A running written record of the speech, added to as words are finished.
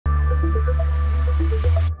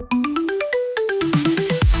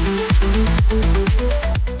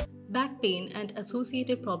Back pain and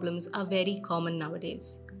associated problems are very common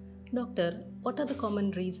nowadays. Doctor, what are the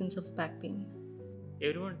common reasons of back pain?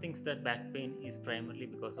 Everyone thinks that back pain is primarily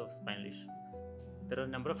because of spinal issues. There are a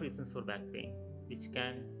number of reasons for back pain, which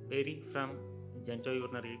can vary from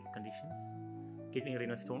genitourinary conditions, kidney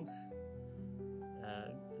renal stones,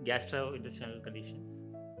 gastrointestinal conditions,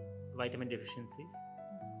 vitamin deficiencies,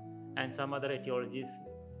 and some other etiologies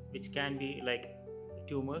which can be like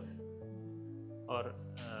tumors or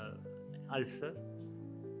ulcer,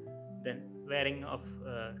 then wearing of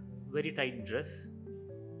very tight dress,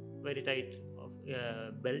 very tight of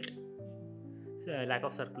belt, lack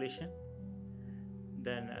of circulation.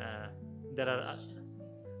 Then there are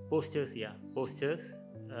postures,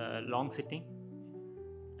 long sitting,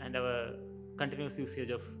 and our continuous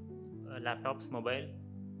usage of laptops, mobile.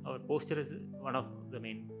 Our posture is one of the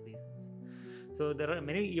main reasons. So there are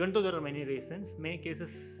many, even though there are many reasons, many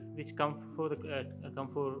cases which come for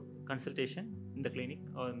consultation in the clinic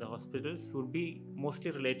or in the hospitals would be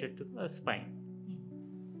mostly related to the spine.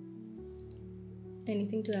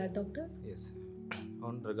 Anything to add, doctor? Yes.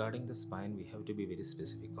 On regarding the spine, we have to be very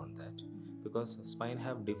specific on that, because spine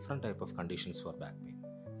have different type of conditions for back pain,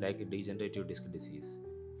 like degenerative disc disease,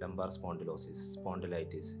 lumbar spondylosis,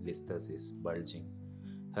 spondylitis, listhesis, bulging,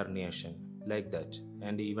 herniation, like that.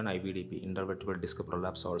 And even IVDP, intervertebral disc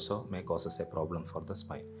prolapse, also may causes a problem for the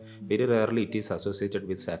spine. Very rarely it is associated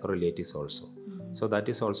with sacroiliitis also. So that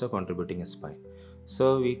is also contributing a spine.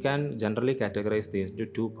 So we can generally categorize these into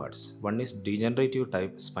two parts. One is degenerative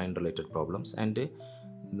type spine related problems, and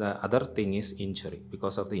the other thing is injury.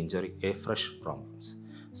 Because of the injury, a fresh problems.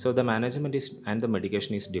 So the management is and the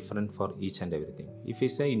medication is different for each and everything. If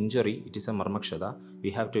it's an injury, it is a marmakshada, we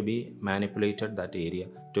have to be manipulated that area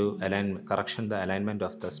to correction the alignment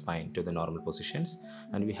of the spine to the normal positions,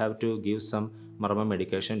 and we have to give some marma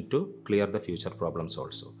medication to clear the future problems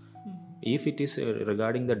also. If it is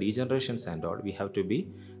regarding the degenerations and all, we have to be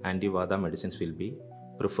anti-vata medicines will be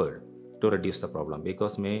preferred to reduce the problem,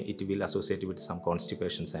 because it will associate with some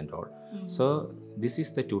constipations and all. So this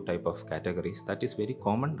is the two type of categories that is very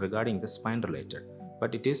common regarding the spine related.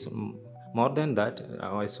 But it is more than that.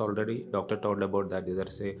 As already doctor told about that, there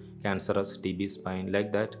is a cancerous TB spine,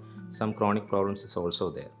 like that. Some chronic problems is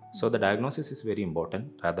also there. So the diagnosis is very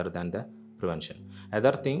important rather than the prevention.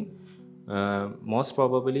 Other thing, most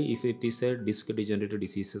probably if it is a disc degenerative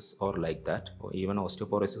diseases or like that, or even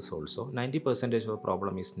osteoporosis also, 90% of the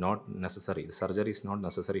problem is not necessary. The surgery is not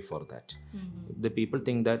necessary for that. The people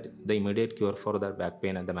think that the immediate cure for the back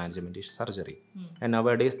pain and the management is surgery. And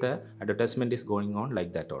nowadays the advertisement is going on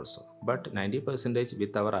like that also. But 90%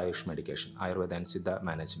 with our Ayush medication, Ayurveda and Siddha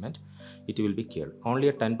management, it will be cured. Only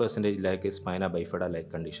a 10% like a spina bifida like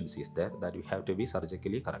conditions is there that we have to be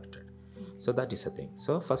surgically corrected. So that is a thing.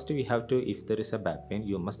 So first we have to, if there is a back pain,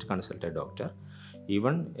 you must consult a doctor.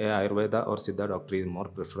 Even a Ayurveda or Siddha doctor is more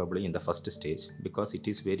preferably in the first stage, because it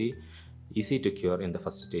is very easy to cure in the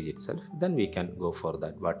first stage itself. Then we can go for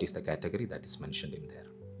that. What is the category that is mentioned in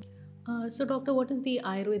there? So doctor, what is the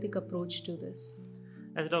Ayurvedic approach to this?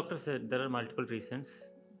 As the doctor said, there are multiple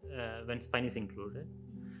reasons when spine is included.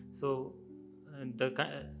 So the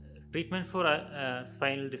treatment for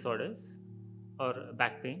spinal disorders or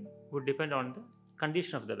back pain would depend on the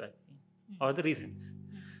condition of the back pain or the reasons.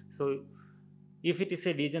 So if it is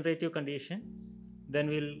a degenerative condition, then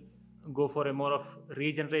we'll go for a more of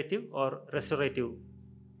regenerative or restorative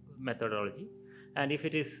methodology. And if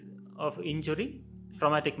it is of injury,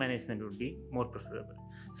 traumatic management would be more preferable.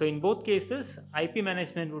 So in both cases, IP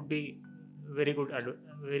management would be very good,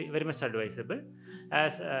 very much advisable,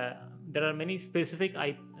 as there are many specific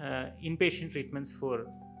inpatient treatments for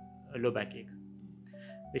low backache,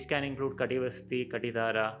 which can include Kadivasti,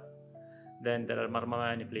 Kadidara, then there are marma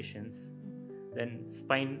manipulations, then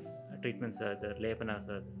spine treatments are there, Lepanas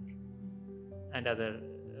are there, and other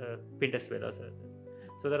Pindasvedas are there.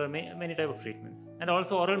 So there are many types of treatments. And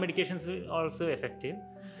also oral medications are also effective.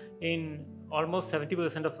 In almost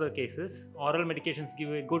 70% of the cases, oral medications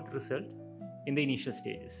give a good result in the initial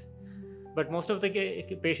stages. But most of the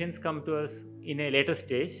patients come to us in a later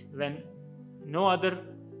stage when no other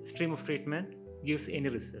stream of treatment gives any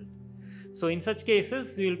result. So in such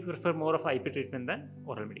cases, we will prefer more of IP treatment than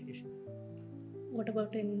oral medication. What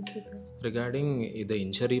about in Siddha? Regarding the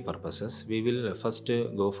injury purposes, we will first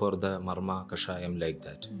go for the marma kashayam like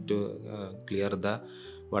that to clear the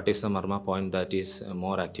what is the marma point that is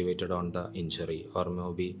more activated on the injury or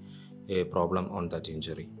maybe a problem on that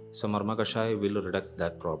injury. So marma kashaya will reduce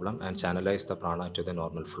that problem and channelize the prana to the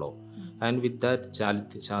normal flow. And with that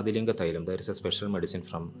Chadilinga Thailam, there is a special medicine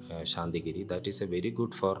from Santhigiri that is a very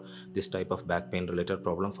good for this type of back pain related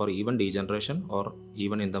problem for even degeneration or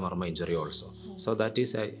even in the marma injury also. So that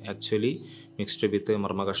is actually mixed with the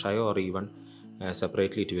marma kashaya, or even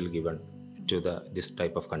separately it will given to this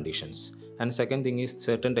type of conditions. And second thing is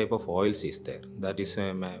certain type of oils is there that is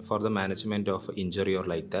for the management of injury or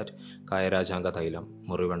like that. Kayarajanga Thailam,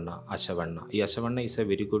 Murivanna, Ashavanna. Ashavanna is a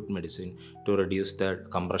very good medicine to reduce the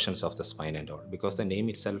compressions of the spine and all, because the name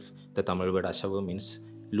itself, the Tamil word Ashava means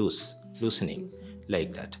loosening,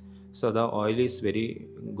 like that. So the oil is very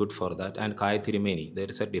good for that. And Kaya Thirimeni, there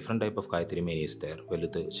is a different type of Kaya Thirimeni is there,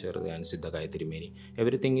 Veluthu, Cherdu and Siddha Kaya Thirimeni.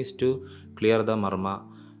 Everything is to clear the marma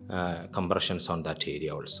compressions on that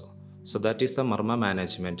area also. So that is the marma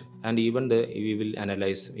management. And even we will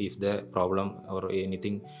analyze if the problem or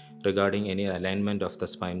anything regarding any alignment of the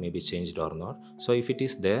spine may be changed or not. So if it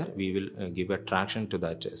is there, we will give a traction to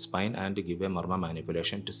that spine and give a marma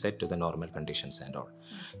manipulation to set to the normal conditions and all.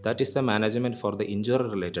 That is the management for the injury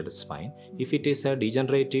related spine. If it is a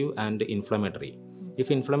degenerative and inflammatory, if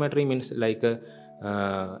inflammatory means like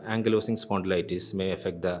ankylosing spondylitis may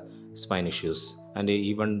affect the spine issues, and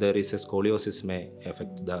even there is a scoliosis may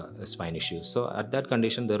affect the spine issues. So at that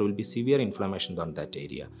condition there will be severe inflammation on that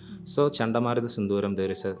area. So Chandamarida Sinduram,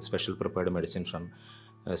 there is a special prepared medicine from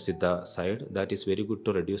Siddha side that is very good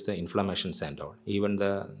to reduce the inflammations and all. Even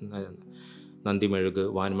the Nandi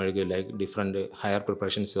Melugu, Van Melugu, like different higher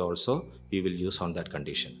preparations also we will use on that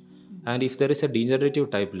condition. And if there is a degenerative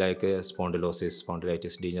type like spondylosis,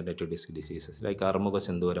 spondylitis, degenerative disc diseases like Armuga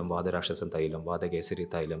Sinduram, Vada Rakshasa Thailam, Vada Kesari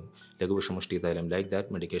Thailam, Legubushamushti Thailam, like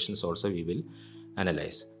that medications also we will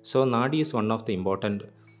analyze. So Nadi is one of the important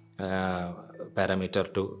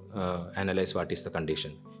parameter to analyze what is the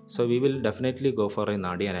condition. So we will definitely go for a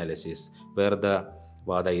Nadi analysis where the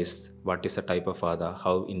Vada is, what is the type of Vada,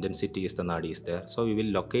 how intensity is the Nadi is there. So we will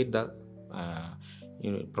locate the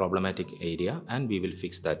problematic area and we will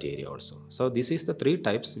fix that area also. So this is the three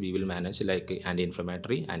types we will manage, like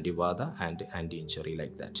anti-inflammatory, anti-vada and anti-injury,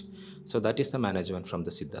 like that. So that is the management from the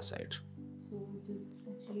Siddha side. So it is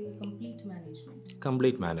actually a complete management.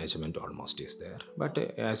 Complete management almost is there, but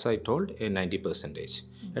as I told, a 90%.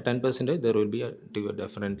 A 10% there will be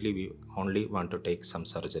definitely we only want to take some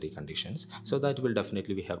surgery conditions. So that will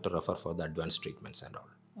definitely we have to refer for the advanced treatments and all.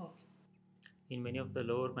 In many of the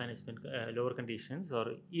lower conditions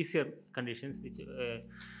or easier conditions, which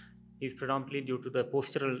is predominantly due to the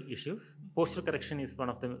postural issues, posture correction is one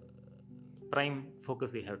of the prime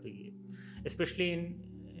focus we have to give, especially in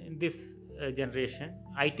this generation.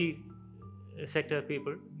 IT sector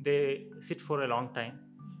people, they sit for a long time,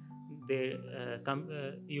 they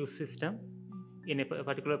use system in a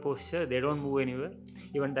particular posture, they don't move anywhere.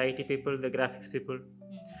 Even the IT people, the graphics people,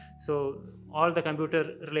 so all the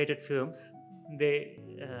computer related firms, the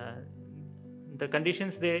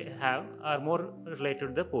conditions they have are more related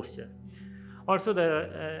to the posture. Also,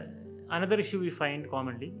 another issue we find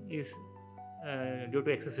commonly is due to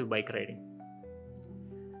excessive bike riding.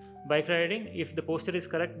 Bike riding, if the posture is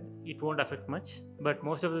correct, it won't affect much, but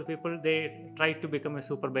most of the people, they try to become a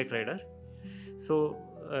super bike rider. So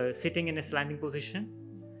sitting in a slanting position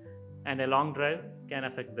and a long drive can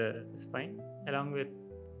affect the spine, along with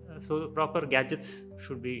so proper gadgets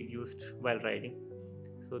should be used while riding.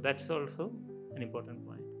 So that's also an important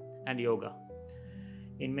point. And yoga.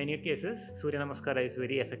 In many cases, Surya Namaskara is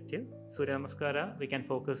very effective. Surya Namaskara, we can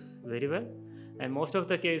focus very well. And most of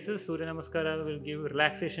the cases, Surya Namaskara will give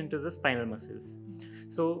relaxation to the spinal muscles.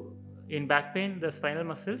 So in back pain, the spinal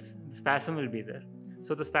muscles, the spasm will be there.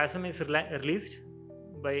 So the spasm is released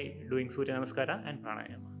by doing Surya Namaskara and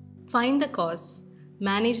Pranayama. Find the cause,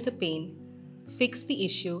 manage the pain, fix the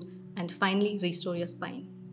issue, and finally restore your spine.